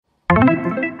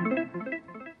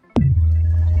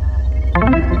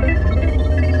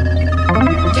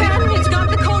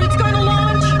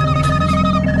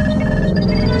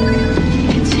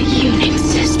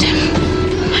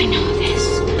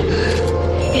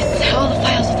It's all the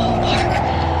files of the whole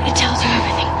park. It tells you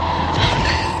everything.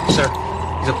 Sir,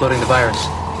 he's uploading the virus.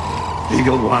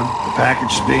 Eagle One, the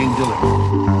package is being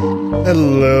delivered.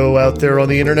 Hello out there on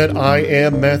the internet. I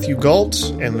am Matthew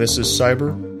Galt, and this is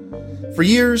Cyber. For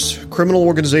years, criminal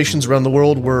organizations around the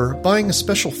world were buying a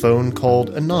special phone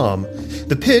called Anom.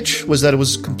 The pitch was that it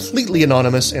was completely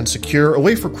anonymous and secure, a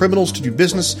way for criminals to do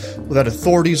business without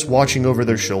authorities watching over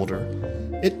their shoulder.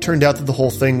 It turned out that the whole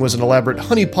thing was an elaborate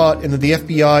honeypot, and that the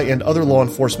FBI and other law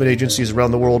enforcement agencies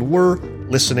around the world were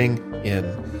listening in.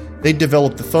 They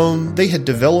developed the phone, they had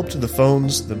developed the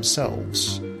phones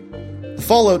themselves. The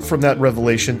fallout from that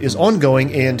revelation is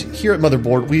ongoing, and here at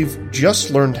Motherboard, we've just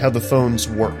learned how the phones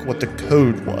work, what the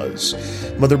code was.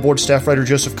 Motherboard staff writer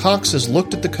Joseph Cox has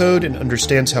looked at the code and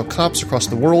understands how cops across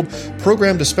the world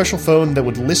programmed a special phone that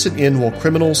would listen in while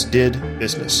criminals did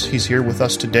business. He's here with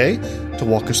us today to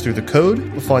walk us through the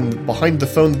code, behind the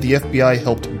phone that the FBI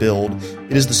helped build.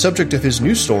 It is the subject of his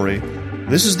new story.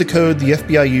 This is the code the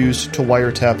FBI used to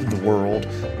wiretap the world.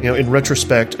 You know, in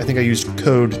retrospect, I think I used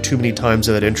code too many times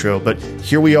in that intro, but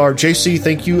here we are. JC,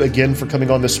 thank you again for coming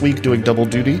on this week, doing double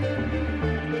duty.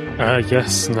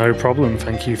 Yes, no problem.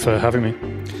 Thank you for having me.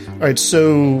 All right,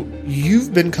 so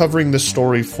you've been covering this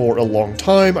story for a long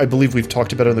time. I believe we've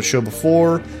talked about it on the show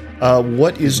before.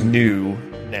 What is new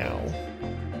now?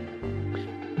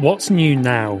 What's new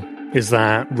now is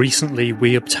that recently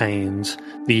we obtained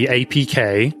the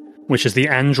APK, which is the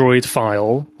Android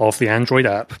file of the Android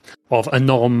app of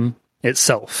Anom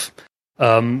itself.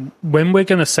 When we're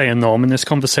going to say Anom in this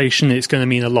conversation, it's going to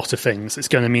mean a lot of things. It's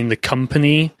going to mean the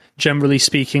company, generally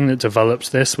speaking, that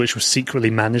developed this, which was secretly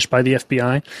managed by the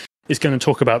FBI. It's going to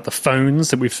talk about the phones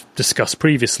that we've discussed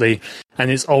previously,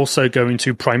 and it's also going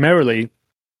to primarily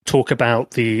talk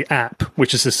about the app,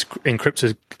 which is this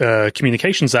encrypted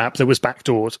communications app that was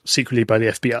backdoored secretly by the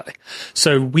FBI.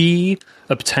 So we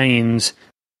obtained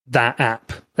that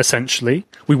app, essentially.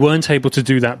 We weren't able to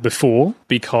do that before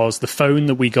because the phone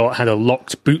that we got had a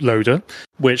locked bootloader,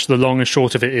 which the long and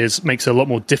short of it is makes it a lot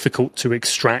more difficult to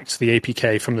extract the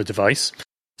APK from the device.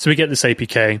 So we get this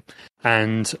APK,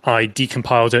 and I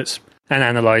decompiled it and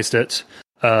analyzed it,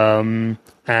 and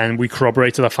we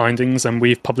corroborated our findings, and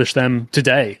we've published them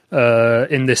today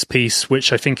in this piece,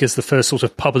 which I think is the first sort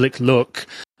of public look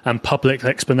and public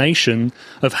explanation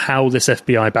of how this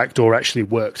FBI backdoor actually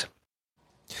worked.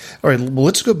 All right, well,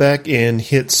 let's go back and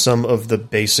hit some of the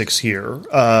basics here.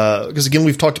 Because, again,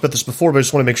 we've talked about this before, but I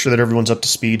just want to make sure that everyone's up to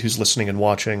speed who's listening and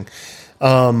watching.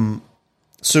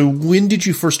 So when did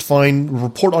you first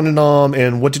report on Anom,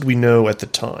 and what did we know at the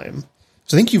time?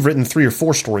 So I think you've written 3 or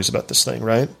 4 stories about this thing,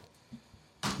 right?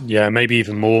 Yeah, maybe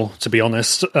even more, to be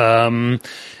honest. I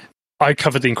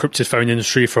covered the encrypted phone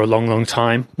industry for a long, long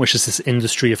time, which is this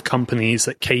industry of companies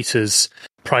that caters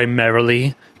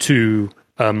primarily to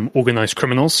organized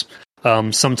criminals.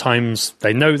 Sometimes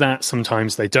they know that,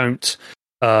 sometimes they don't.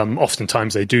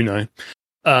 Oftentimes they do know.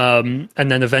 And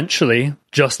then eventually,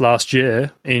 just last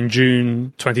year, in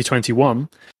June 2021,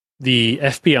 the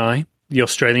FBI, the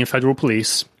Australian Federal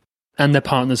Police, and their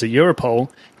partners at Europol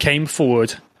came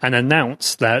forward and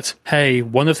announced that, hey,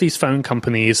 one of these phone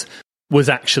companies was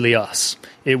actually us.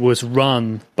 It was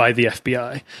run by the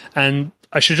FBI. And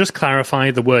I should just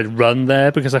clarify the word run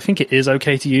there, because I think it is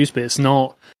okay to use, but it's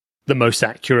not the most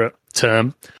accurate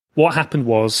term. What happened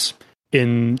was,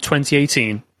 in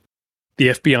 2018, the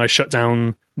FBI shut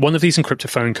down one of these encrypted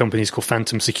phone companies called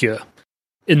Phantom Secure.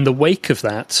 In the wake of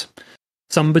that,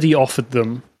 somebody offered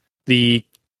them the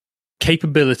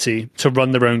capability to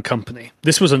run their own company.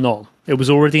 This was Anom. It was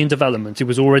already in development. It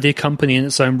was already a company in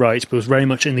its own right, but was very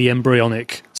much in the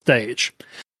embryonic stage.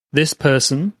 This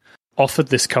person offered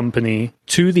this company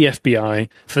to the FBI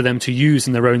for them to use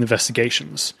in their own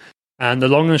investigations. And the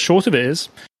long and short of it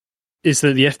is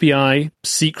that the FBI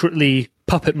secretly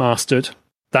puppet mastered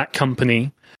that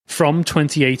company from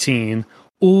 2018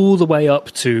 all the way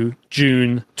up to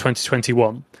June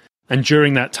 2021. And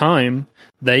during that time,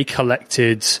 they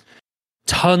collected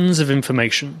tons of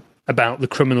information about the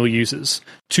criminal users,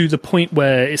 to the point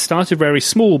where it started very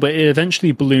small, but it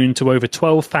eventually ballooned to over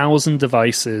 12,000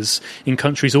 devices in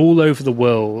countries all over the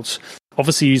world,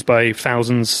 obviously used by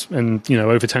thousands and,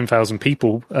 over 10,000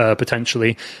 people,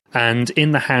 potentially, and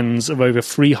in the hands of over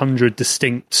 300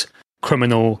 distinct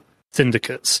criminal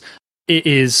syndicates. It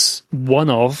is one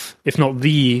of, if not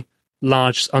the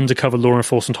largest undercover law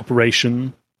enforcement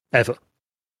operation ever.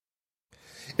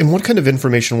 And what kind of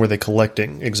information were they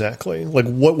collecting exactly? Like,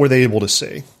 what were they able to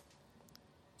see?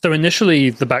 So initially,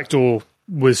 the backdoor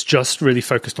was just really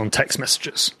focused on text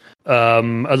messages. A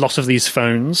lot of these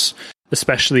phones,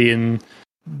 especially in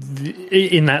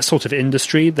in that sort of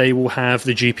industry, they will have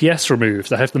the GPS removed,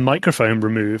 they have the microphone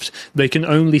removed. They can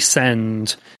only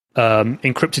send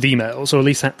encrypted emails, or at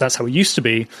least that's how it used to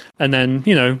be. And then,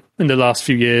 in the last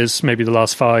few years, maybe the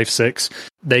last 5, 6,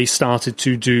 they started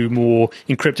to do more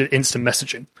encrypted instant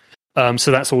messaging.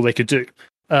 So that's all they could do.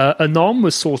 Anom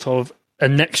was sort of a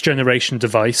next generation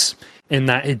device in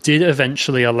that it did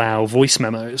eventually allow voice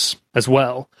memos as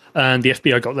well, and the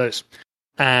FBI got those.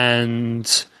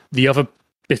 And the other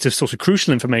bit of sort of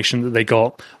crucial information that they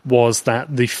got was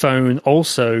that the phone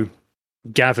also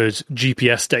gathered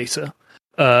GPS data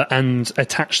and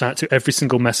attached that to every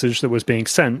single message that was being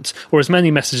sent, or as many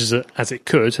messages as it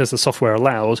could, as the software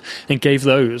allowed, and gave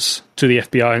those to the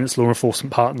FBI and its law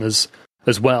enforcement partners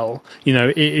as well.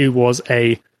 It was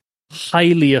a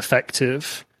highly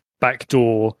effective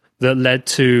backdoor that led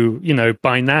to,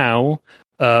 by now,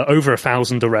 over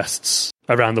 1,000 arrests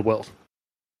around the world.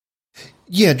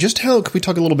 Yeah, could we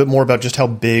talk a little bit more about just how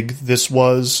big this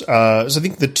was? So I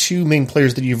think the two main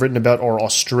players that you've written about are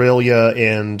Australia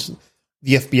and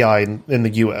the FBI in the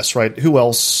US, right? Who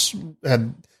else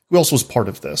was part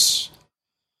of this?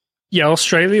 Yeah,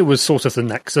 Australia was sort of the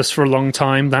nexus for a long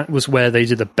time. That was where they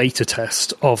did a beta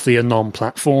test of the Anom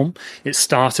platform. It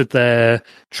started there,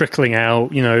 trickling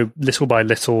out, little by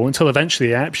little, until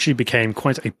eventually it actually became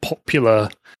quite a popular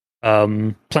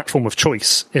platform of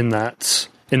choice in that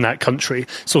country.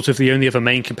 Sort of the only other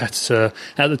main competitor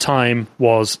at the time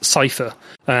was Cypher.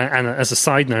 And as a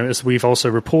side note, as we've also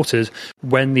reported,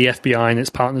 when the FBI and its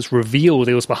partners revealed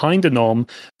it was behind Anom,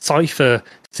 Cypher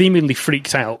seemingly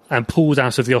freaked out and pulled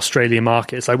out of the Australian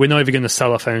market. It's like, we're not even going to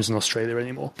sell our phones in Australia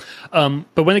anymore.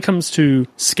 But when it comes to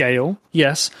scale,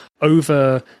 yes,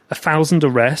 over 1,000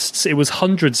 arrests. It was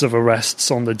hundreds of arrests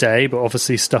on the day, but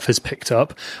obviously stuff has picked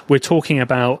up. We're talking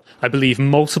about, I believe,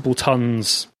 multiple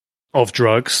tons of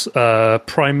drugs,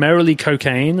 primarily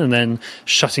cocaine, and then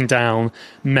shutting down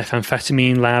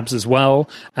methamphetamine labs as well.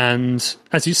 And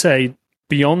as you say,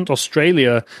 beyond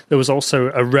Australia, there was also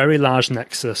a very large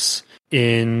nexus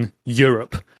in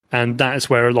Europe, and that is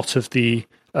where a lot of the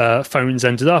phones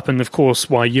ended up, and of course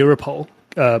why Europol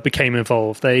became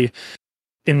involved. They,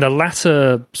 in the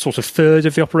latter sort of third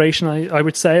of the operation, I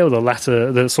would say, or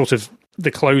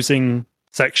the closing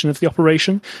section of the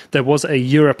operation, there was a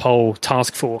Europol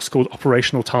task force called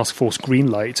Operational Task Force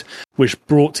Greenlight, which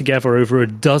brought together over a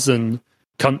dozen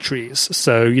countries.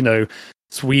 So,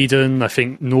 Sweden, I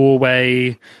think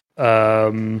Norway,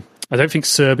 I don't think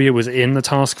Serbia was in the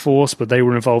task force, but they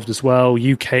were involved as well.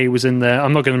 UK was in there.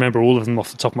 I'm not going to remember all of them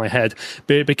off the top of my head,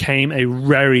 but it became a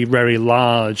very, very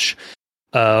large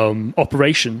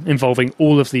operation involving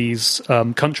all of these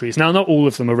countries. Now, not all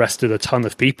of them arrested a ton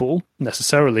of people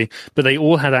necessarily, but they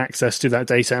all had access to that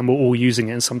data and were all using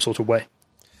it in some sort of way.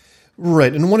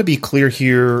 Right, and I want to be clear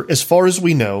here, as far as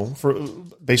we know,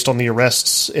 based on the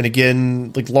arrests, and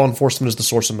again, law enforcement is the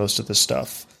source of most of this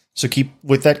stuff, so keep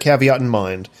with that caveat in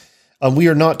mind. We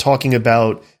are not talking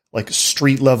about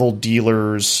street-level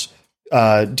dealers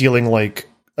dealing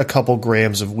a couple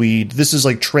grams of weed. This is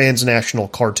transnational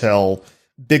cartel,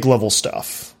 big-level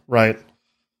stuff, right?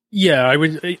 Yeah, I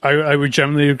would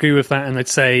generally agree with that, and I'd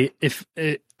say if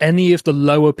any of the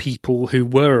lower people who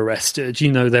were arrested,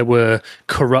 there were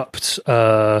corrupt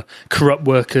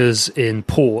workers in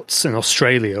ports in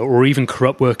Australia, or even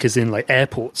corrupt workers in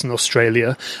airports in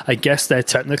Australia. I guess they're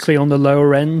technically on the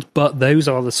lower end, but those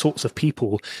are the sorts of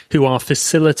people who are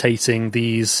facilitating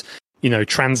these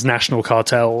transnational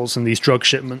cartels and these drug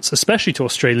shipments, especially to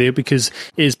Australia, because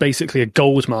it is basically a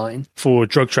gold mine for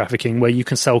drug trafficking, where you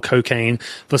can sell cocaine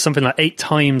for something like 8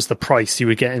 times the price you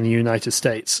would get in the United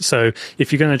States. So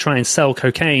if you're going to try and sell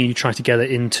cocaine, you try to get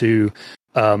it into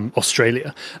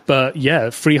Australia. But yeah,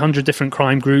 300 different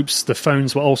crime groups. The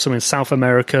phones were also in South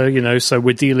America, so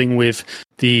we're dealing with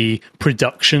the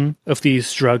production of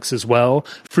these drugs as well,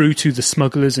 through to the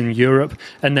smugglers in Europe,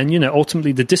 and then,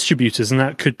 ultimately the distributors, and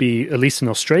that could be, at least in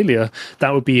Australia,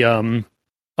 that would be a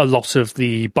lot of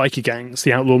the biker gangs,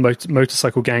 the outlaw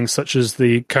motorcycle gangs, such as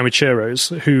the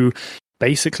Comancheros, who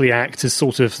basically act as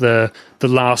sort of the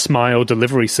last mile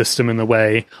delivery system in the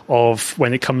way of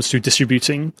when it comes to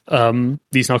distributing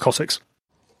these narcotics.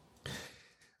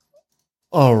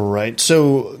 All right.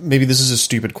 So maybe this is a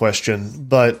stupid question,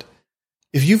 but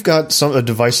if you've got a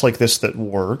device like this that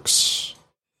works,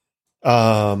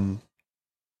 why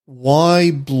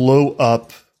blow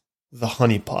up the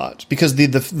honeypot? Because the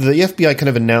FBI kind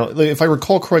of announced, if I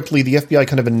recall correctly, the FBI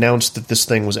kind of announced that this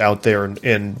thing was out there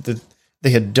and that they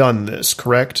had done this,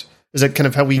 correct? Is that kind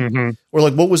of how we,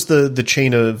 or what was the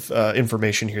chain of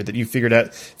information here that you figured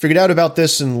out about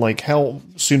this, and how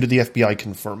soon did the FBI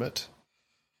confirm it?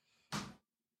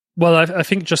 Well, I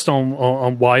think just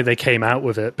on why they came out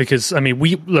with it, because I mean,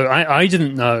 I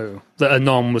didn't know that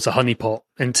Anom was a honeypot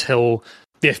until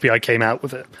the FBI came out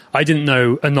with it. I didn't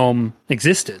know Anom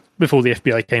existed before the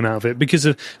FBI came out of it, because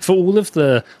for all of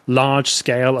the large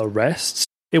scale arrests,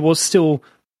 it was still,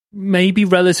 maybe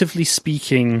relatively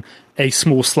speaking, a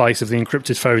small slice of the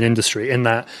encrypted phone industry, in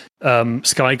that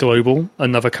Sky Global,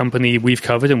 another company we've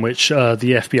covered in which the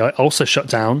FBI also shut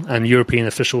down and European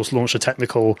officials launched a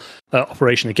technical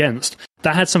operation against,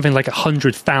 that had something like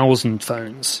 100,000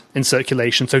 phones in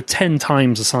circulation, so 10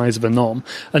 times the size of Anom.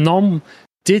 Anom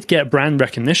did get brand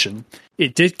recognition.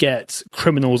 It did get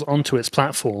criminals onto its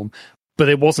platform, but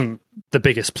it wasn't the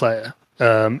biggest player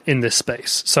in this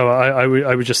space. So I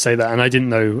would just say that, and I didn't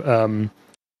know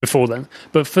before then.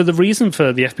 But for the reason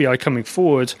for the FBI coming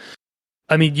forward,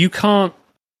 I mean, you can't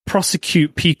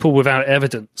prosecute people without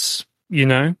evidence, you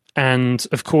know? And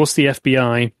of course, the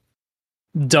FBI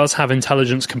does have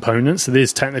intelligence components. It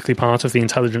is technically part of the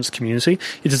intelligence community.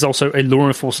 It is also a law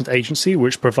enforcement agency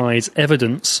which provides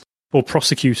evidence for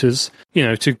prosecutors, you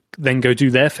know, to then go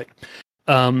do their thing.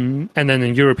 And then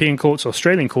in European courts,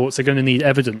 Australian courts, they're going to need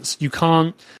evidence. You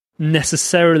can't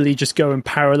necessarily just go and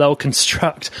parallel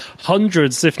construct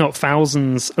hundreds, if not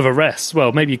thousands, of arrests.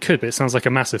 Well, maybe you could, but it sounds like a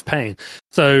massive pain.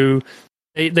 So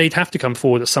they'd have to come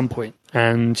forward at some point,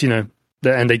 and, you know,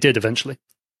 and they did eventually.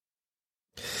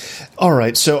 All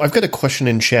right, so I've got a question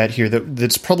in chat here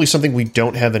that's probably something we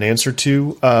don't have an answer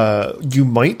to. You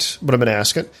might, but I'm going to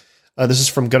ask it. This is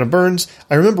from Gunnar Burns.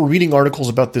 I remember reading articles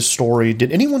about this story.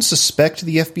 Did anyone suspect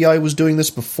the FBI was doing this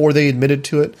before they admitted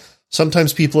to it?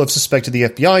 Sometimes people have suspected the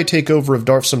FBI takeover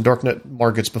of some darknet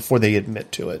markets before they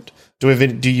admit to it. Do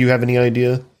you have any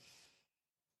idea?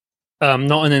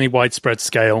 Not on any widespread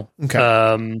scale.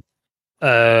 Okay.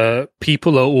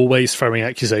 People are always throwing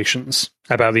accusations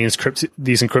about these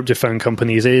encrypted phone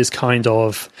companies. It is kind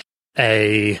of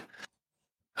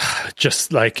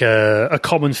just like a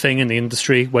common thing in the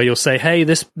industry, where you'll say, hey,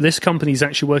 this company's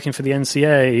actually working for the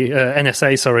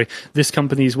NSA, sorry, this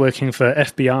company's working for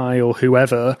FBI or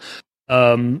whoever.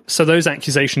 So those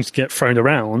accusations get thrown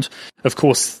around. Of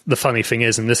course, the funny thing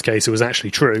is, in this case, it was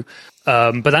actually true.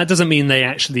 But that doesn't mean they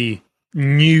actually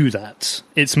knew that.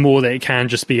 It's more that it can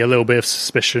just be a little bit of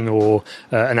suspicion or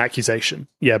an accusation.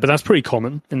 Yeah, but that's pretty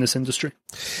common in this industry.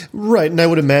 Right, and I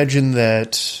would imagine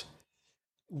that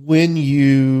when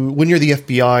you're the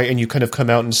FBI and you kind of come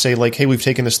out and say, like, hey, we've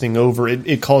taken this thing over,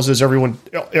 it causes everyone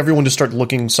to start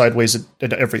looking sideways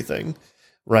at everything,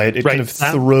 right? It kind of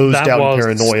throws doubt and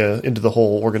paranoia into the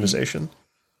whole organization.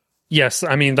 Yes,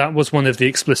 I mean, that was one of the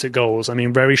explicit goals. I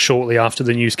mean, very shortly after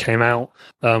the news came out,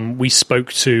 we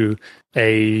spoke to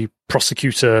a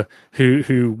prosecutor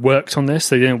who worked on this.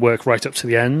 They didn't work right up to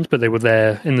the end, but they were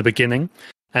there in the beginning.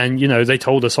 And, you know, they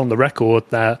told us on the record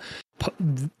that,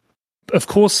 of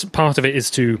course, part of it is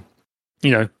to,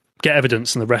 you know, get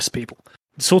evidence and arrest people.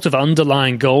 The sort of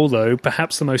underlying goal, though,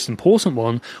 perhaps the most important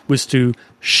one, was to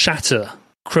shatter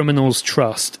criminals'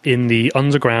 trust in the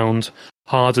underground,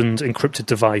 hardened, encrypted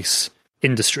device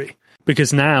industry.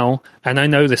 Because now, and I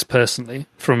know this personally,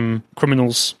 from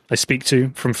criminals I speak to,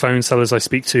 from phone sellers I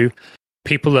speak to,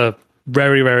 people are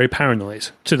very, very paranoid,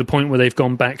 to the point where they've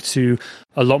gone back to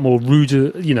a lot more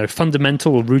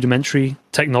fundamental or rudimentary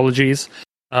technologies.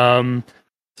 So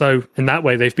in that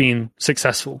way, they've been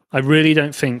successful. I really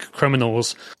don't think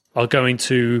criminals are going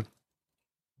to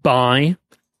buy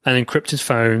an encrypted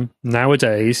phone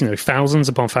nowadays, you know, thousands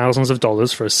upon thousands of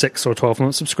dollars for a 6 or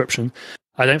 12-month subscription.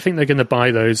 I don't think they're going to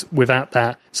buy those without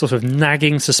that sort of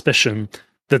nagging suspicion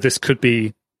that this could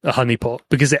be a honeypot,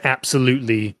 because it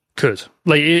absolutely could.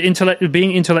 Like,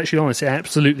 being intellectually honest, it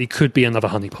absolutely could be another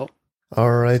honeypot.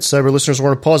 All right, cyber listeners, we're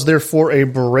going to pause there for a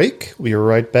break. We are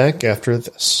right back after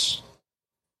this.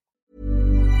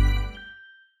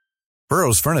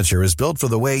 Burrow's furniture is built for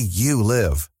the way you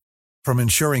live. From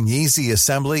ensuring easy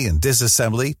assembly and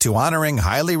disassembly to honoring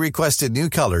highly requested new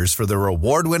colors for their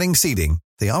award-winning seating,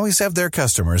 they always have their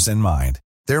customers in mind.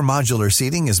 Their modular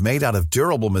seating is made out of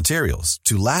durable materials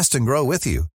to last and grow with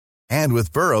you. And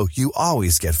with Burrow, you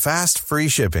always get fast, free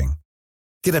shipping.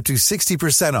 Get up to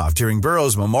 60% off during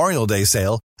Burrow's Memorial Day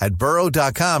sale at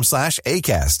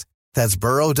burrow.com/ACAST. That's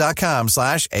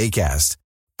burrow.com/ACAST.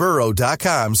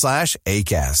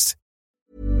 burrow.com/ACAST.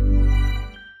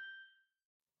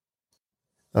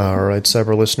 All right,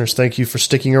 cyber listeners, thank you for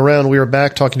sticking around. We are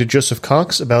back talking to Joseph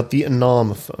Cox about the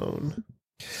Anom phone.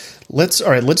 Let's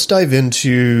dive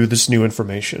into this new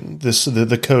information,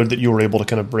 the code that you were able to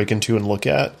kind of break into and look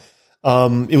at.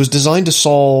 It was designed to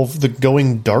solve the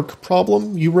going dark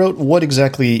problem, you wrote. What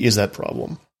exactly is that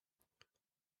problem?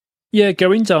 Yeah,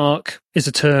 going dark is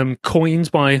a term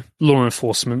coined by law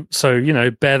enforcement. So,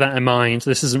 bear that in mind.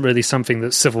 This isn't really something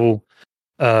that civil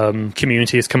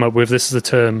community has come up with. This is a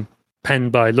term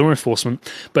penned by law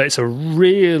enforcement, but it's a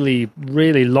really,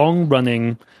 really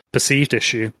long-running perceived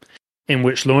issue in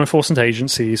which law enforcement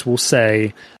agencies will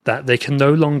say that they can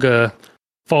no longer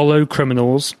follow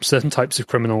criminals, certain types of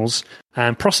criminals,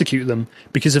 and prosecute them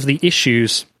because of the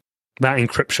issues that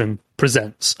encryption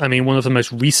presents. I mean, one of the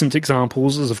most recent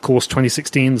examples is, of course,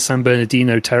 2016, the San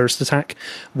Bernardino terrorist attack,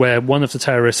 where one of the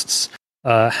terrorists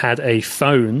had a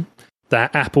phone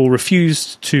that Apple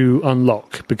refused to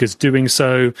unlock, because doing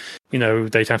so,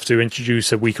 they'd have to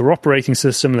introduce a weaker operating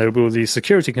system, there would be all these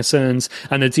security concerns,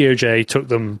 and the DOJ took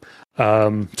them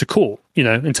to court,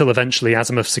 until eventually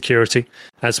Azimuth Security,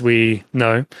 as we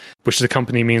know, which is a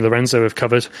company me and Lorenzo have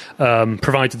covered,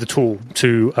 provided the tool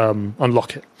to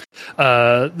unlock it.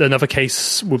 Another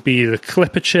case would be the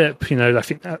Clipper chip. I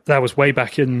think that was way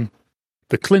back in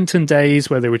the Clinton days,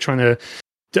 where they were trying to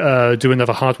do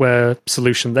another hardware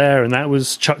solution there, and that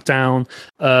was chucked down.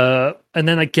 And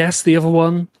then I guess the other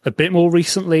one, a bit more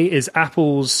recently, is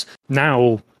Apple's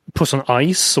now put on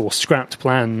ice or scrapped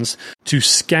plans to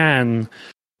scan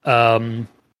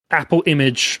Apple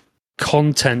image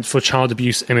content for child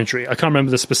abuse imagery. I can't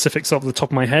remember the specifics off the top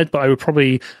of my head, but I would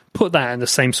probably put that in the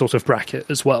same sort of bracket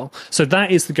as well. So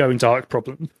that is the going dark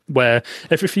problem, where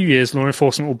every few years law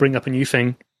enforcement will bring up a new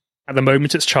thing. At the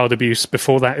moment, it's child abuse.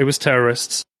 Before that, it was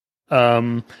terrorists.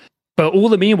 But all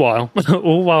the meanwhile,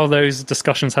 all while those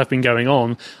discussions have been going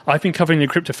on, I've been covering the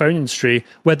cryptophone industry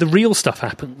where the real stuff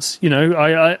happens.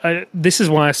 This is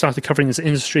why I started covering this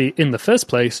industry in the first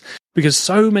place, because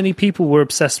so many people were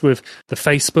obsessed with the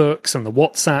Facebooks and the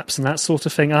WhatsApps and that sort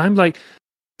of thing. And I'm like,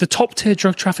 the top tier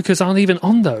drug traffickers aren't even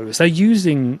on those. They're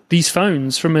using these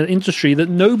phones from an industry that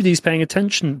nobody's paying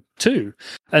attention to.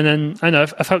 And then I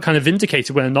felt kind of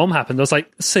vindicated when Anom happened. I was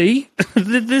like, see,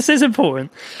 this is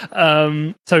important.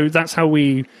 So that's how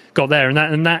we got there.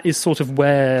 And that is sort of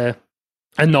where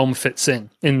Anom fits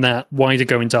in that wider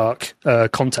going dark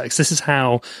context. This is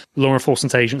how law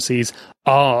enforcement agencies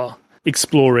are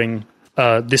exploring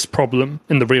this problem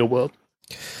in the real world.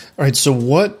 All right. So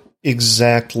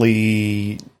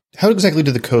how exactly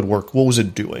did the code work? What was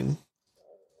it doing?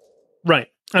 Right.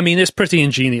 I mean, it's pretty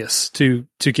ingenious to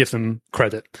give them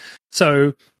credit.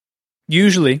 So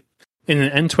usually in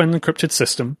an end-to-end encrypted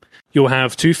system, you'll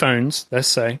have two phones, let's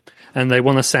say, and they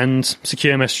want to send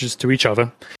secure messages to each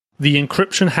other. The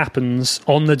encryption happens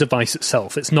on the device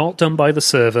itself. It's not done by the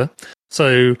server.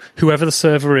 So whoever the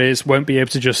server is won't be able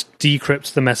to just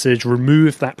decrypt the message,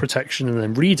 remove that protection, and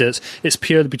then read it. It's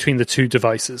purely between the two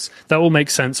devices. That all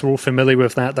makes sense. We're all familiar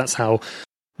with that. That's how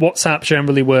WhatsApp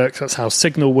generally works. That's how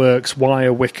Signal works,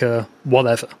 Wire, Wickr,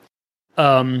 whatever.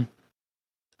 Anom,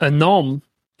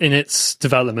 in its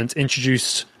development,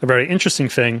 introduced a very interesting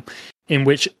thing in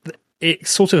which it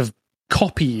sort of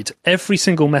copied every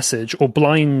single message, or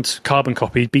blind carbon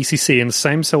copied BCC in the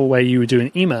same sort of way you would do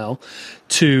an email,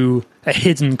 to a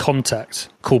hidden contact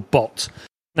called bot.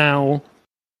 Now,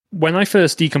 when I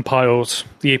first decompiled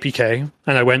the APK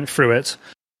and I went through it,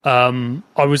 I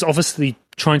was obviously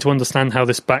trying to understand how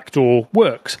this backdoor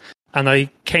worked, and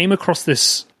I came across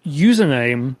this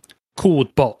username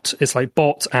called bot. It's like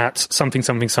bot at something,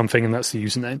 something, something, and that's the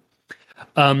username.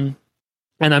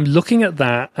 And I'm looking at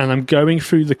that, and I'm going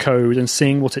through the code and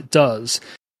seeing what it does.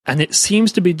 And it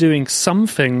seems to be doing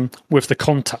something with the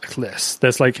contact list.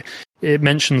 It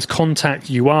mentions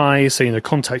contact UI, so,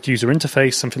 contact user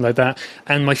interface, something like that.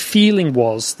 And my feeling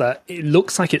was that it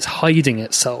looks like it's hiding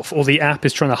itself, or the app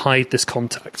is trying to hide this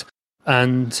contact.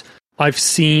 And I've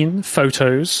seen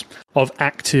photos of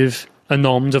active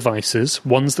Anom devices,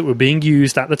 ones that were being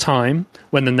used at the time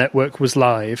when the network was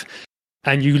live.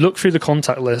 And you look through the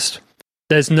contact list,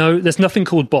 there's nothing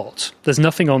called bot. There's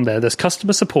nothing on there. There's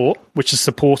customer support, which is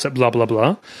support at blah, blah,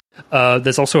 blah.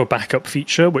 There's also a backup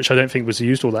feature, which I don't think was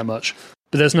used all that much.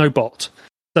 But there's no bot.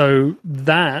 So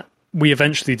that, we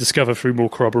eventually discover through more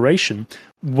corroboration,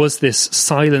 was this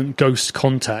silent ghost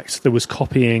contact that was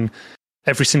copying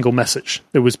every single message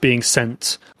that was being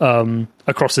sent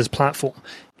across this platform.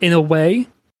 In a way,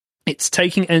 it's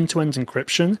taking end-to-end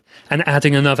encryption and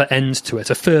adding another end to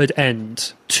it, a third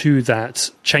end to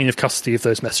that chain of custody of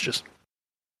those messages.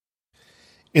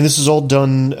 And this is all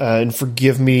done, and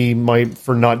forgive me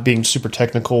for not being super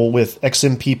technical, with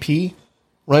XMPP,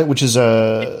 right? Which is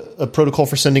a protocol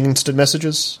for sending instant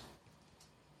messages?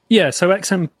 Yeah, so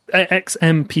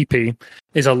XMPP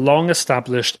is a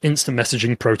long-established instant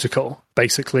messaging protocol,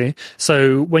 basically.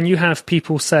 So when you have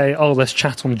people say, oh, let's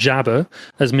chat on Jabber,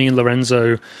 as me and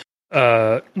Lorenzo,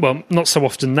 well, not so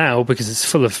often now because it's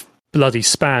full of bloody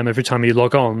spam every time you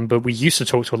log on, but we used to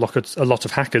talk to a lot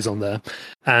of hackers on there.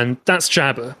 And that's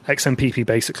Jabber, XMPP,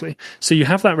 basically. So you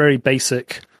have that very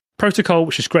basic protocol,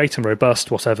 which is great and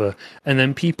robust, whatever. And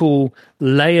then people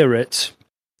layer it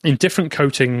in different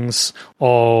coatings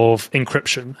of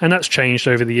encryption. And that's changed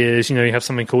over the years. You know, you have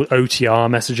something called OTR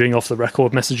messaging, off the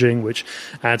record messaging, which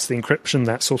adds the encryption,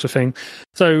 that sort of thing.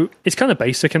 So it's kind of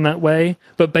basic in that way,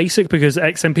 but basic because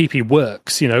XMPP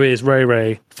works, you know, it is very,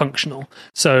 very functional.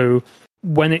 So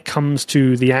when it comes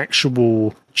to the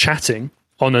actual chatting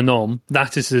on Anom,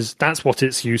 that's what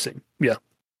it's using. Yeah.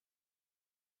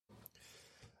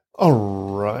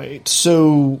 All right.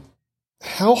 So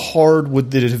how hard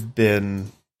would it have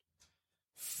been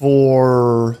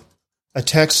for a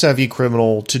tech-savvy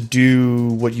criminal to do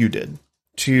what you did?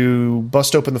 To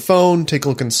bust open the phone, take a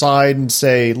look inside,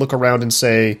 and look around and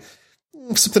say,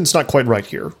 something's not quite right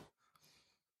here.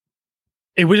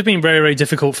 It would have been very, very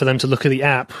difficult for them to look at the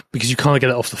app because you can't get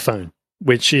it off the phone,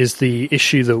 which is the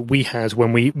issue that we had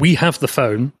when we have the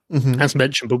phone, as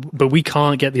mentioned, but we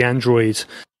can't get the Android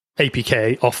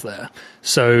APK off there.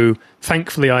 So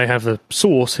thankfully I have a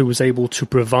source who was able to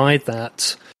provide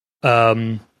that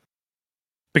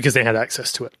because they had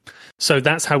access to it. So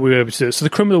that's how we were able to do it. So the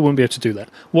criminal wouldn't be able to do that.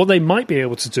 What they might be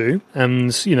able to do,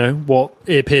 and you know what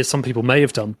it appears some people may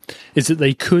have done, is that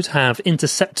they could have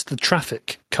intercepted the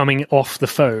traffic coming off the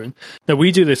phone. Now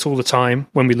we do this all the time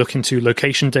when we look into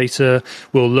location data.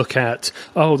 We'll look at,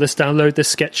 let's download this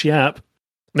sketchy app.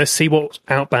 Let's see what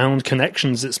outbound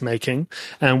connections it's making,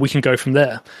 and we can go from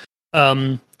there.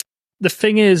 The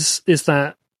thing is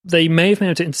that they may have been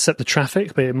able to intercept the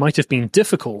traffic, but it might have been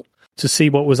difficult to see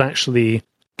what was actually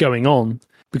going on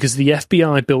because the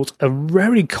FBI built a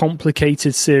very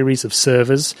complicated series of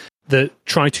servers that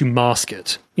try to mask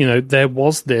it. You know, there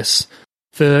was this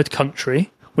third country,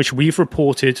 which we've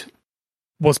reported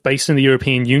was based in the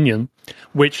European Union,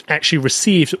 which actually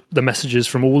received the messages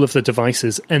from all of the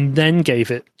devices and then gave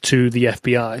it to the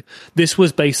FBI. This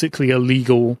was basically a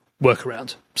legal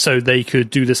workaround, so they could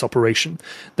do this operation.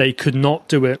 They could not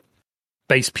do it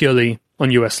based purely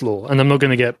on US law, and I'm not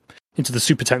going to get into the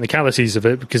super technicalities of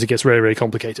it because it gets very, very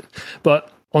complicated. But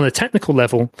on a technical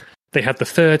level, they had the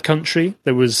third country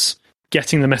that was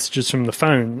getting the messages from the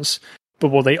phones, but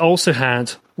what they also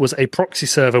had was a proxy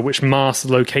server which masked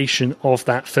the location of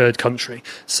that third country.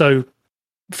 So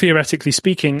theoretically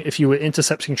speaking, if you were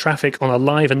intercepting traffic on a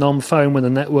live Anom phone when the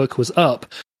network was up,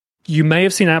 you may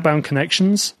have seen outbound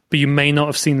connections, but you may not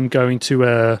have seen them going to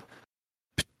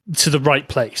the right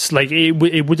place. Like it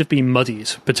would have been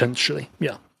muddied potentially.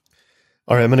 Yeah.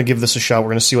 All right, I'm going to give this a shot. We're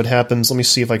going to see what happens. Let me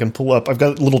see if I can pull up. I've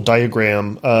got a little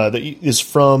diagram that is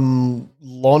from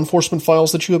law enforcement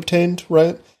files that you obtained,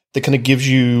 right? That kind of gives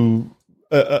you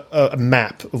a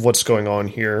map of what's going on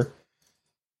here.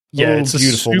 Yeah, it's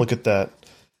beautiful. Look at that.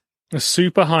 A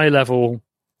super high level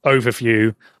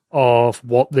overview of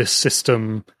what this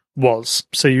system was.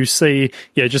 So you see,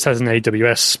 it just has an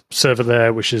AWS server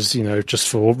there, which is, just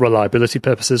for reliability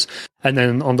purposes. And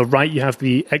then on the right, you have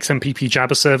the XMPP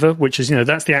Jabber server, which is,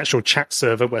 that's the actual chat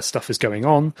server where stuff is going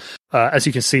on. As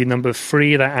you can see, number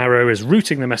 3, that arrow is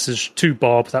routing the message to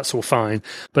Bob. That's all fine.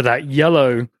 But that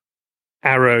yellow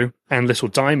arrow and little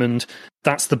diamond,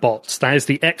 that's the bots. That is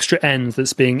the extra end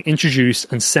that's being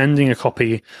introduced and sending a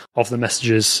copy of the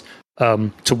messages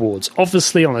towards.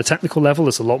 Obviously, on a technical level,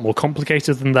 it's a lot more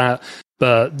complicated than that,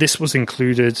 but this was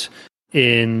included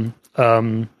in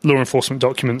law enforcement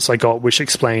documents I got, which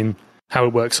explain how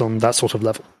it works on that sort of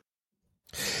level.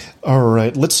 All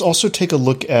right, let's also take a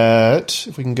look at,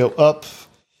 if we can go up.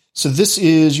 So this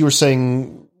is, you were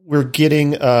saying, we're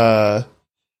getting... they're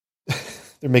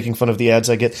making fun of the ads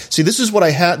I get. See, this is what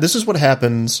this is what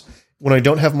happens when I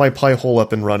don't have my Pi-hole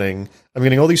up and running. I'm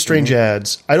getting all these strange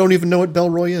ads. I don't even know what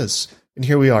Bellroy is. And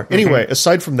here we are. Anyway,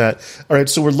 aside from that, all right,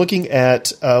 so we're looking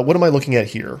at, what am I looking at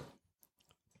here?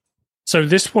 So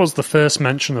this was the first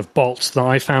mention of bots that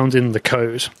I found in the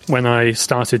code when I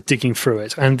started digging through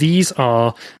it. And these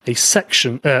are a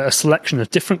selection of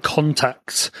different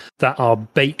contacts that are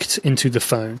baked into the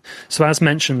phone. So as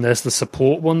mentioned, there's the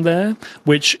support one there,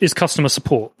 which is customer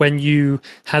support. When you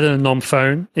had an Anom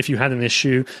phone, if you had an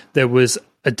issue, there was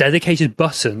a dedicated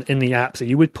button in the app that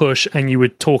you would push and you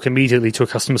would talk immediately to a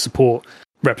customer support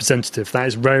representative. That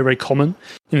is very, very common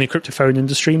in the encrypted phone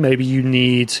industry. Maybe you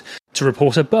need to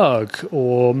report a bug,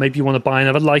 or maybe you want to buy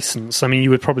another license. I mean,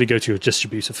 you would probably go to a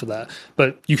distributor for that,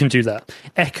 but you can do that.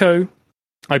 Echo,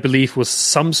 I believe, was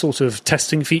some sort of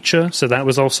testing feature, so that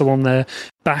was also on there.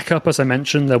 Backup, as I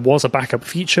mentioned, there was a backup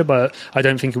feature, but I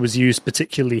don't think it was used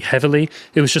particularly heavily.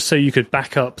 It was just so you could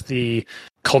back up the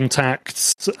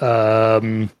contacts,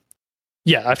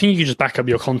 Yeah, I think you could just back up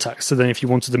your contacts. So then if you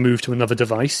wanted to move to another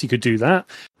device, you could do that.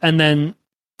 And then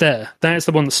that is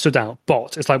the one that stood out.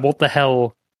 Bot. It's like, what the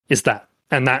hell is that?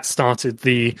 And that started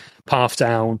the path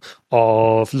down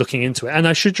of looking into it. And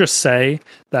I should just say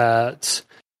that,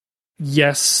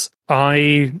 yes,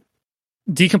 I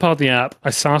decompiled the app. I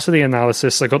started the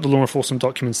analysis. I got the law enforcement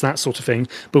documents, that sort of thing.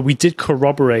 But we did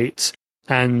corroborate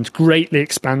and greatly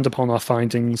expand upon our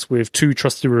findings with 2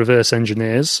 trusted reverse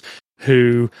engineers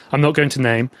who I'm not going to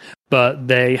name, but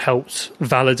they helped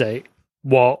validate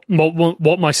what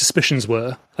my suspicions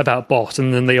were about bot,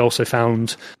 and then they also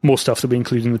found more stuff that we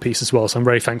included in the piece as well. So I'm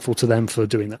very thankful to them for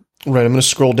doing that. Right, I'm going to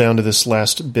scroll down to this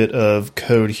last bit of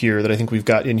code here that I think we've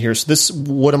got in here. So this,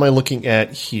 what am I looking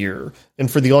at here? And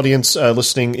for the audience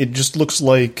listening, it just looks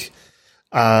like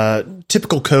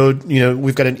typical code. You know,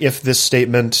 we've got an if this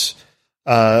statement,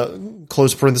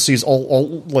 close parentheses,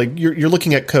 all like you're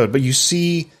looking at code, but you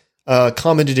see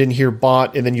commented in here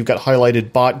bot, and then you've got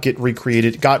highlighted bot got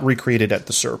recreated at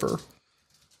the server.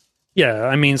 Yeah,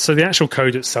 I mean, so the actual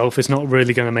code itself is not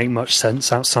really going to make much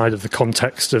sense outside of the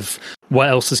context of what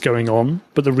else is going on.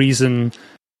 But the reason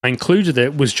I included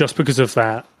it was just because of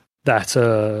that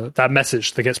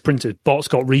message that gets printed. Bots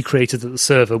got recreated at the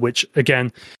server, which,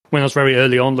 again, when I was very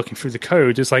early on looking through the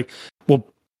code, it's like, well,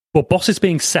 bot is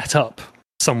being set up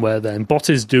somewhere then. Bot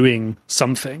is doing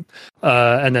something.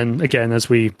 And then, again, as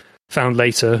we found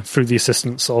later through the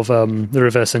assistance of the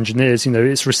reverse engineers, you know,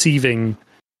 it's receiving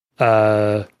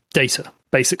data,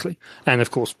 basically. And,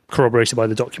 of course, corroborated by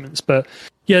the documents. But,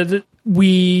 yeah,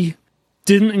 we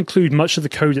didn't include much of the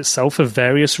code itself for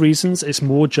various reasons. It's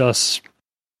more just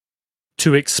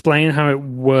to explain how it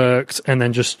worked and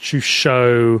then just to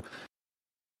show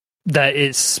that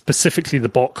it's specifically the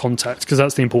bot contact, because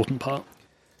that's the important part.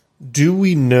 Do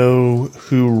we know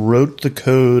who wrote the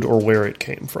code or where it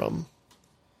came from?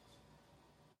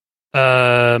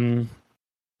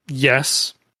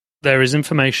 Yes. There is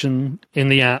information in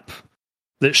the app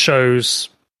that shows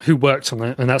who worked on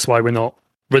it, and that's why we're not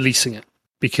releasing it,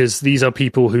 because these are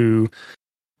people who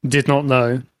did not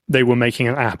know they were making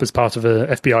an app as part of a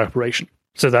FBI operation.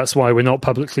 So that's why we're not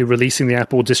publicly releasing the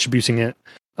app or distributing it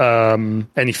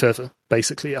any further,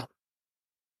 basically, yeah.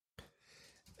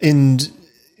 And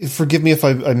forgive me if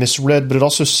I misread, but it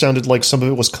also sounded like some of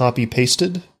it was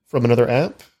copy-pasted from another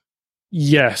app?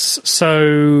 Yes.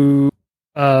 So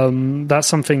that's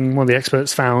something one of the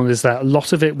experts found, is that a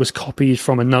lot of it was copied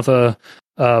from another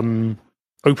open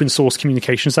source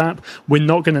communications app. We're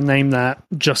not going to name that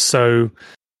just so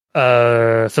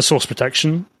for source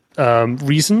protection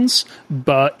reasons,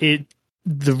 but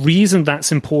the reason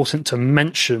that's important to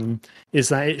mention is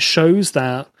that it shows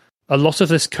that a lot of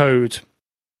this code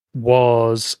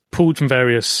was pulled from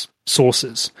various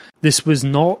sources. This was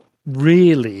not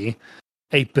really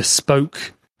a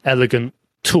bespoke, elegant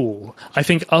tool. I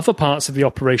think other parts of the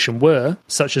operation were,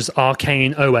 such as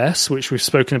Arcane OS, which we've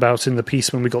spoken about in the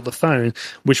piece when we got the phone,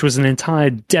 which was an entire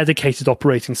dedicated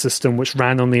operating system which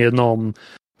ran on the Anom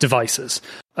devices.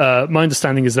 My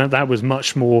understanding is that was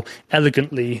much more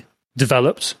elegantly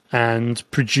developed and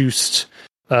produced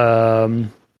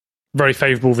very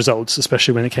favorable results,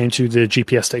 especially when it came to the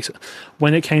GPS data.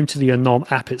 When it came to the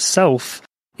Anom app itself,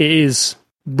 it is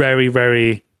very,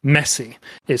 very messy.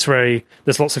 There's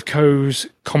lots of code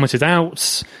commented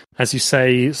out. As you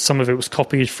say, some of it was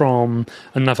copied from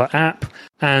another app,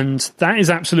 and that is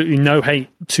absolutely no hate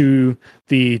to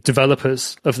the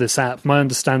developers of this app. My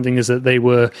understanding is that they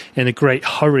were in a great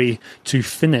hurry to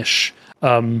finish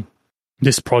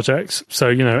this project. So,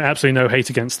 you know, absolutely no hate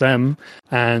against them.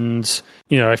 And,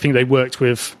 you know, I think they worked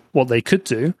with what they could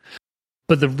do.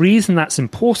 But the reason that's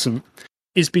important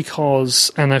is because,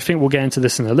 and I think we'll get into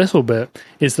this in a little bit,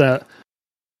 is that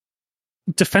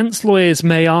defense lawyers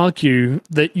may argue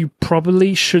that you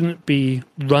probably shouldn't be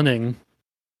running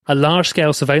a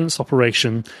large-scale surveillance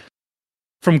operation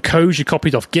from code you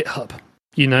copied off GitHub,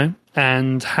 you know?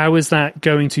 And how is that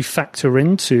going to factor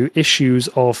into issues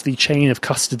of the chain of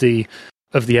custody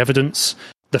of the evidence,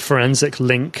 the forensic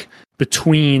link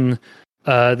between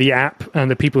the app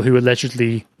and the people who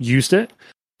allegedly used it?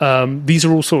 These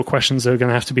are all sort of questions that are going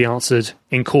to have to be answered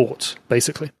in court,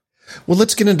 basically. Well,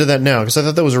 let's get into that now, because I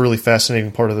thought that was a really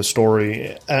fascinating part of the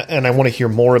story, and I want to hear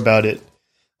more about it.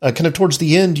 Kind of towards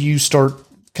the end, you start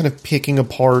kind of picking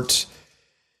apart.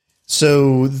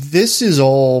 So this is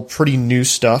all pretty new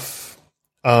stuff.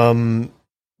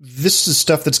 This is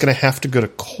stuff that's going to have to go to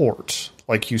court,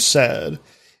 like you said.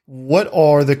 What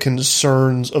are the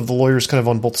concerns of the lawyers kind of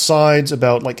on both sides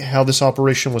about like how this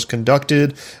operation was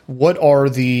conducted? What are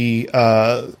the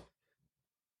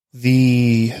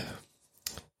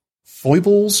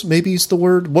foibles, maybe is the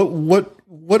word? What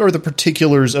what are the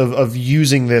particulars of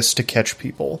using this to catch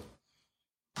people?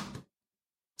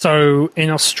 So in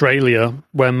Australia,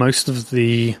 where most of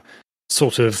the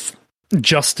sort of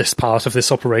justice part of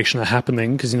this operation are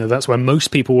happening, because that's where most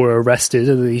people were arrested,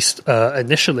 at least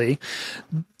initially,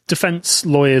 defense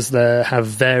lawyers there have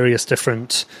various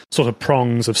different sort of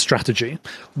prongs of strategy.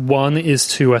 One is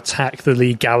to attack the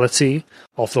legality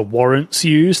of the warrants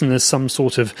used, and there's some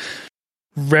sort of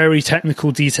very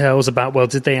technical details about, well,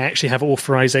 did they actually have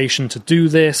authorization to do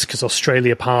this? Because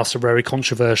Australia passed a very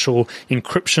controversial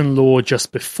encryption law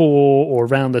just before or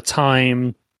around the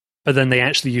time, but then they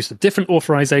actually used a different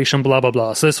authorization, blah, blah,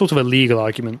 blah. So there's sort of a legal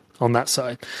argument on that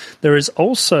side. There is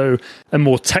also a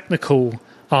more technical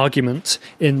argument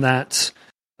in that,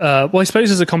 I suppose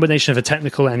there's a combination of a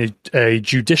technical and a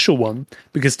judicial one,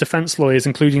 because defense lawyers,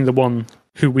 including the one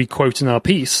who we quote in our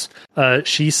piece,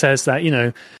 she says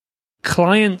that,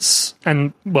 clients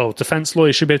and, defense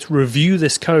lawyers should be able to review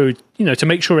this code, to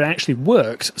make sure it actually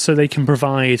works so they can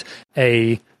provide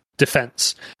a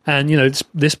defense. And,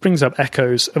 this brings up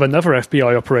echoes of another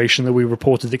FBI operation that we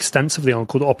reported extensively on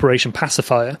called Operation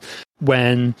Pacifier,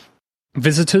 when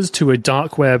visitors to a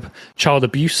dark web child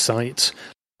abuse site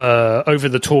over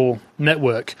the Tor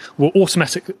network were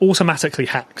automatically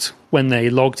hacked when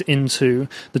they logged into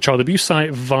the child abuse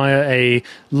site via a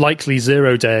likely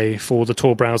 0-day for the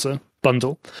Tor browser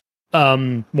bundle.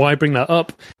 Why I bring that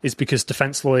up is because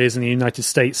defense lawyers in the United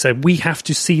States said, we have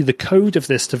to see the code of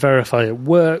this to verify it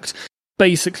worked.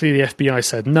 Basically, the FBI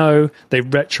said no. They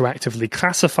retroactively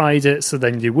classified it, so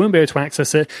then you wouldn't be able to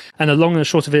access it. And the long and the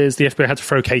short of it is the FBI had to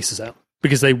throw cases out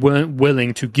because they weren't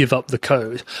willing to give up the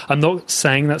code. I'm not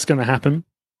saying that's going to happen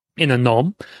in a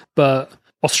NOM, but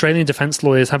Australian defense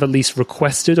lawyers have at least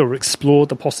requested or explored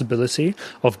the possibility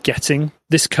of getting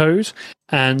this code,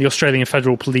 and the Australian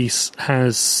Federal Police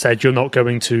has said you're not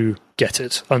going to get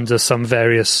it under some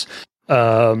various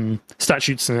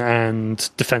statutes and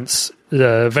defense,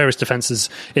 various defenses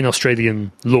in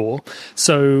Australian law.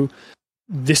 So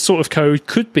this sort of code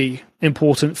could be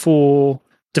important for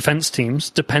defense teams,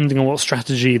 depending on what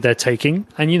strategy they're taking.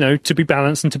 And, to be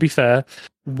balanced and to be fair,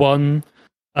 one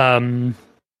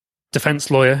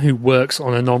defense lawyer who works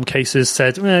on a NOM cases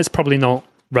said it's probably not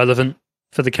relevant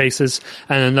for the cases,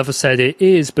 and another said it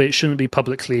is, but it shouldn't be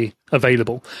publicly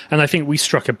available. And I think we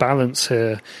struck a balance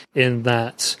here in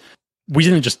that we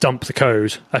didn't just dump the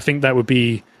code. I think that would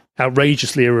be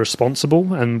outrageously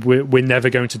irresponsible, and we're never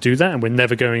going to do that, and we're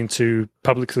never going to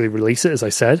publicly release it, as I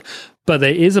said. But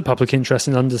there is a public interest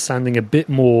in understanding a bit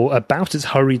more about its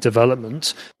hurried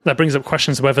development. That brings up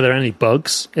questions of whether there are any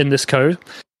bugs in this code,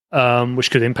 which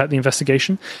could impact the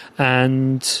investigation.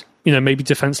 And, maybe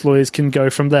defense lawyers can go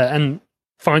from there. And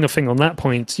final thing on that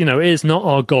point, it is not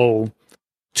our goal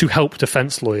to help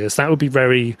defense lawyers. That would be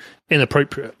very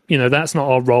inappropriate. That's not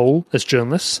our role as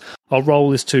journalists. Our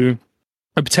role is to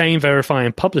obtain, verify,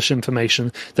 and publish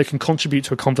information that can contribute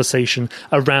to a conversation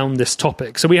around this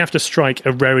topic. So we have to strike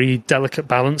a very delicate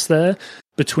balance there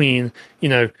between,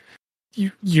 you're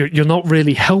not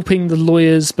really helping the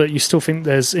lawyers, but you still think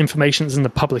there's information that's in the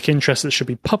public interest that should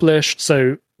be published.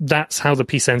 So that's how the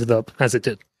piece ended up as it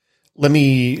did. Let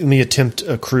me attempt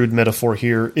a crude metaphor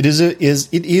here. It is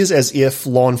as if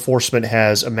law enforcement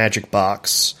has a magic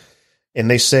box, and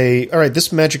they say, all right,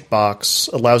 this magic box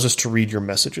allows us to read your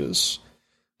messages,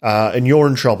 and you're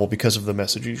in trouble because of the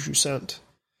messages you sent.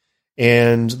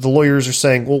 And the lawyers are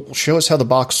saying, well, show us how the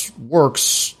box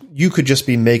works. You could just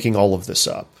be making all of this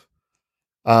up.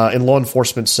 And law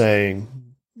enforcement saying,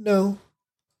 no.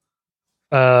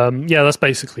 Yeah, that's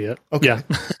basically it. Okay. Yeah.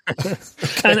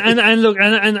 and look,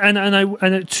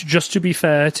 and just to be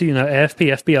fair to,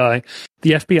 AFP, FBI,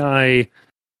 the FBI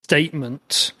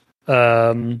statement,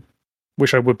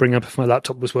 which I would bring up if my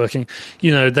laptop was working,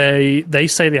 they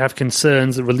say they have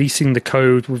concerns that releasing the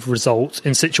code would result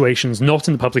in situations not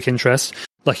in the public interest,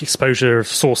 like exposure of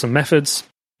source and methods,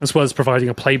 as well as providing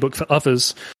a playbook for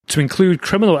others to include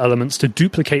criminal elements to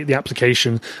duplicate the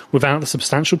application without the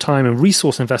substantial time and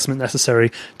resource investment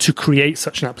necessary to create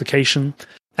such an application.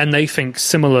 And they think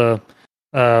similar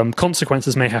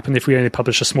consequences may happen if we only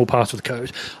publish a small part of the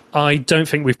code. I don't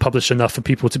think we've published enough for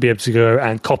people to be able to go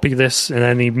and copy this in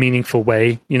any meaningful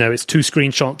way. It's 2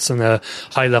 screenshots and a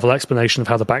high-level explanation of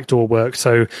how the backdoor works.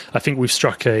 So I think we've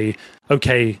struck a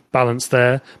okay balance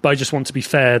there. But I just want to be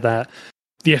fair that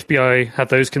the FBI had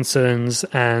those concerns,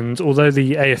 and although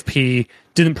the AFP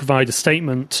didn't provide a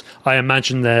statement, I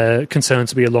imagine their concern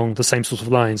to be along the same sort of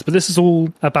lines. But this is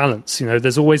all a balance.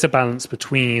 There's always a balance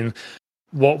between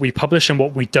what we publish and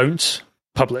what we don't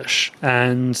publish,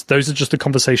 and those are just the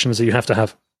conversations that you have to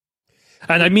have.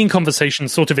 And I mean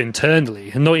conversations sort of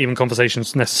internally, and not even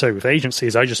conversations necessarily with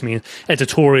agencies. I just mean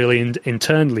editorially and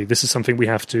internally. This is something we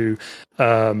have to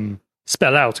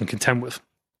spell out and contend with.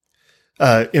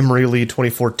 Emery Lee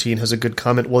 2014 has a good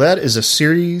comment. Well, that is a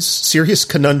serious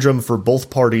conundrum for both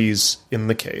parties in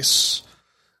the case.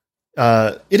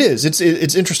 It is.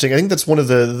 It's interesting. I think that's one of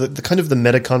the kind of the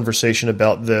meta conversation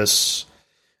about this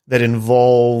that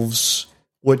involves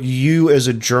what you as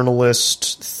a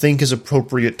journalist think is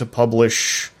appropriate to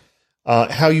publish,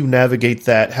 how you navigate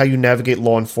that, how you navigate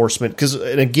law enforcement. Because,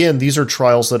 and again, these are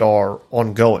trials that are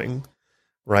ongoing,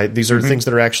 right? These are things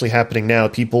that are actually happening now.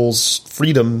 People's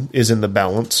freedom is in the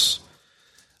balance.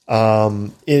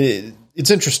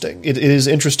 It's interesting. It is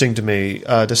interesting to me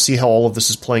to see how all of this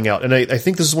is playing out. And I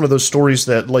think this is one of those stories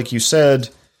that, like you said,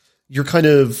 you're kind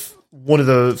of one of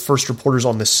the first reporters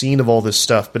on the scene of all this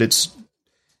stuff, but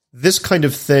this kind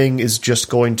of thing is just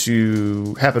going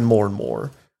to happen more and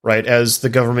more, right? As the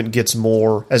government gets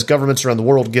more, as governments around the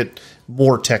world get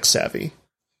more tech savvy.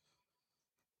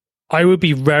 I would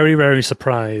be very, very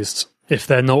surprised if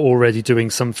they're not already doing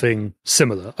something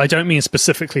similar. I don't mean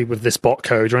specifically with this bot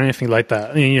code or anything like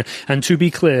that. I mean, and to be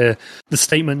clear, the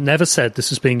statement never said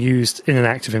this was being used in an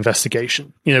active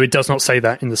investigation. It does not say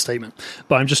that in the statement.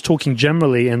 But I'm just talking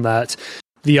generally in that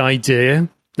the idea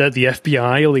that the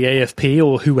FBI or the AFP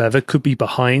or whoever could be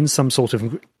behind some sort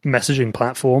of messaging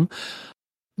platform,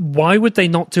 why would they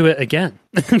not do it again?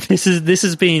 This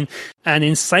has been an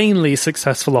insanely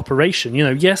successful operation.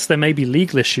 Yes, there may be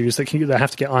legal issues that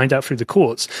have to get ironed out through the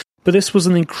courts, but this was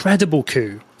an incredible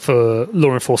coup for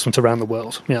law enforcement around the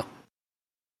world. Yeah.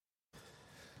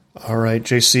 All right,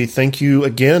 JC, thank you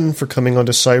again for coming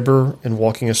onto Cyber and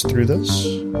walking us through this.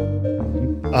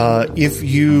 If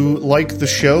you like the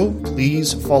show,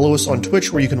 please follow us on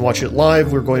Twitch where you can watch it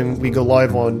live. We go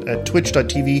live at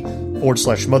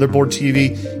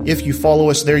twitch.tv/motherboardtv. If you follow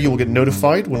us there, you will get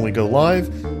notified when we go live.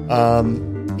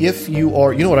 If you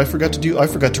are, you know what I forgot to do? I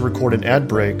forgot to record an ad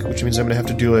break, which means I'm going to have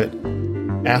to do it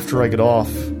after I get off.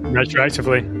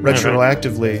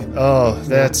 Retroactively. Oh,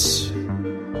 that's...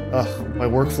 my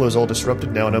workflow is all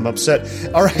disrupted now, and I'm upset.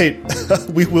 All right,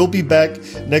 we will be back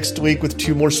next week with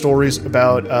 2 more stories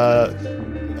about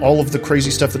all of the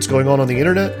crazy stuff that's going on the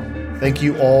internet. Thank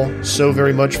you all so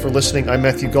very much for listening. I'm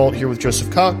Matthew Gault here with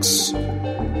Joseph Cox.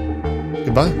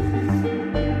 Goodbye.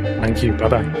 Thank you.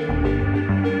 Bye-bye.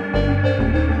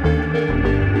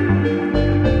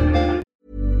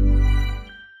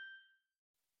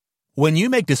 When you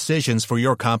make decisions for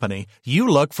your company, you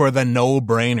look for the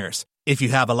no-brainers. If you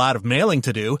have a lot of mailing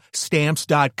to do,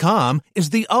 Stamps.com is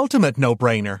the ultimate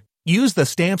no-brainer. Use the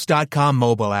Stamps.com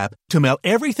mobile app to mail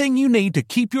everything you need to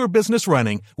keep your business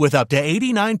running with up to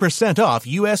 89% off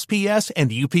USPS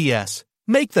and UPS.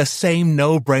 Make the same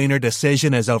no-brainer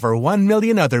decision as over 1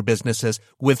 million other businesses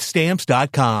with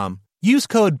Stamps.com. Use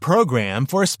code PROGRAM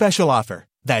for a special offer.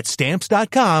 That's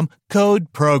Stamps.com,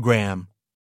 code PROGRAM.